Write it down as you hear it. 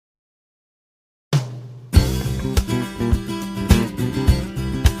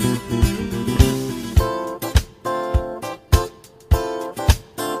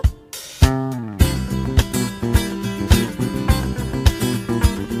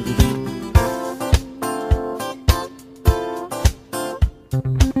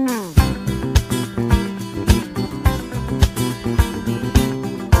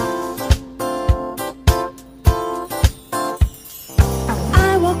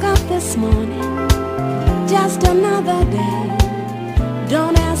this morning, just another day.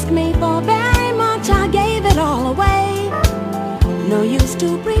 Don't ask me for very much, I gave it all away. No use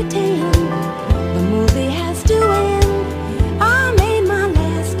to pretend, the movie has to end. I made my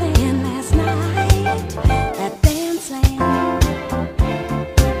last stand last night at Danceland.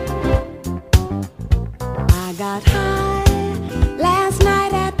 I got high last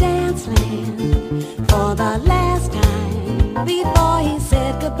night at Danceland for the last time before he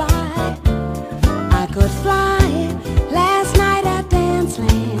said goodbye. I could fly last night at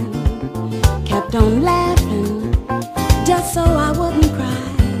Danceland, kept on laughing just so I wouldn't cry.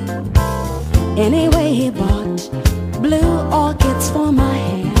 Anyway, he bought blue orchids for my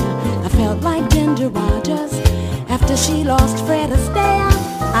hair. I felt like Ginger Rogers after she lost Fred Astaire.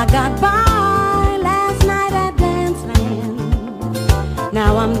 I got by last night at Danceland.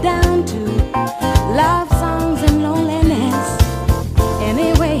 Now I'm down to love songs and loneliness.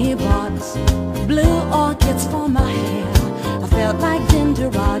 Anyway, he bought blue orchids for my hair. I felt like Ginger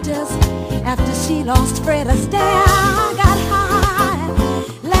Rogers after she lost Fred Astaire. I got high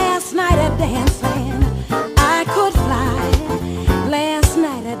last night at Danceland. I could fly last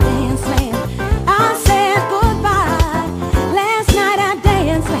night at Danceland. I said goodbye last night at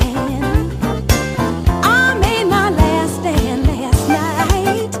Danceland. I made my last stand last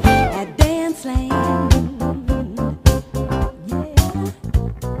night at Danceland.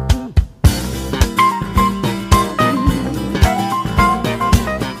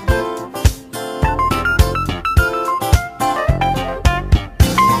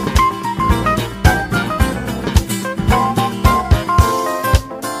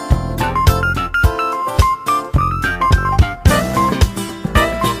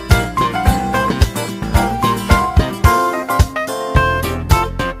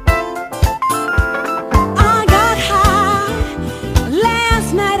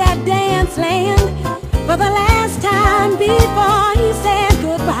 For the last time before he said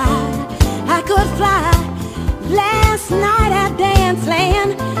goodbye. I could fly last night at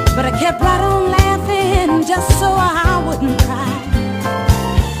Danceland, but I kept right on laughing just so I wouldn't cry.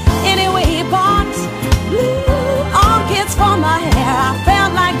 Anyway, he bought blue orchids for my hair. I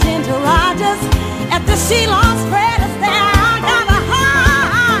felt like Ginger Rogers after she lost Fred Astaire. I got a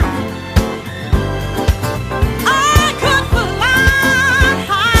high. I could fly.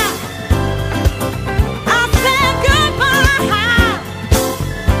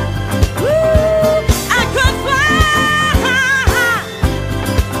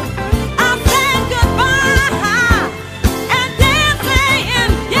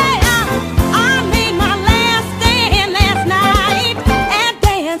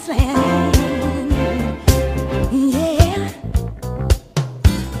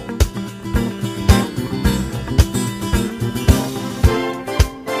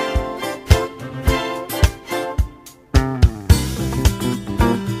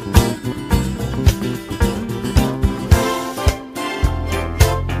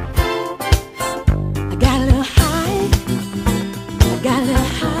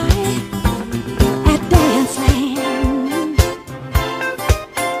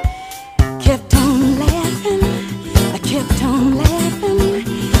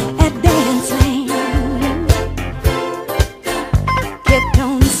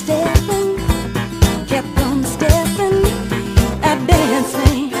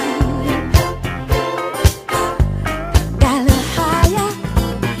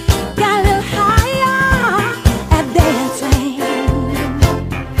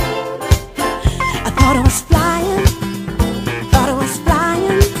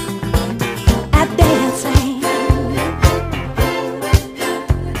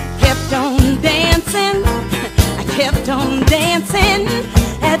 Kept on dancing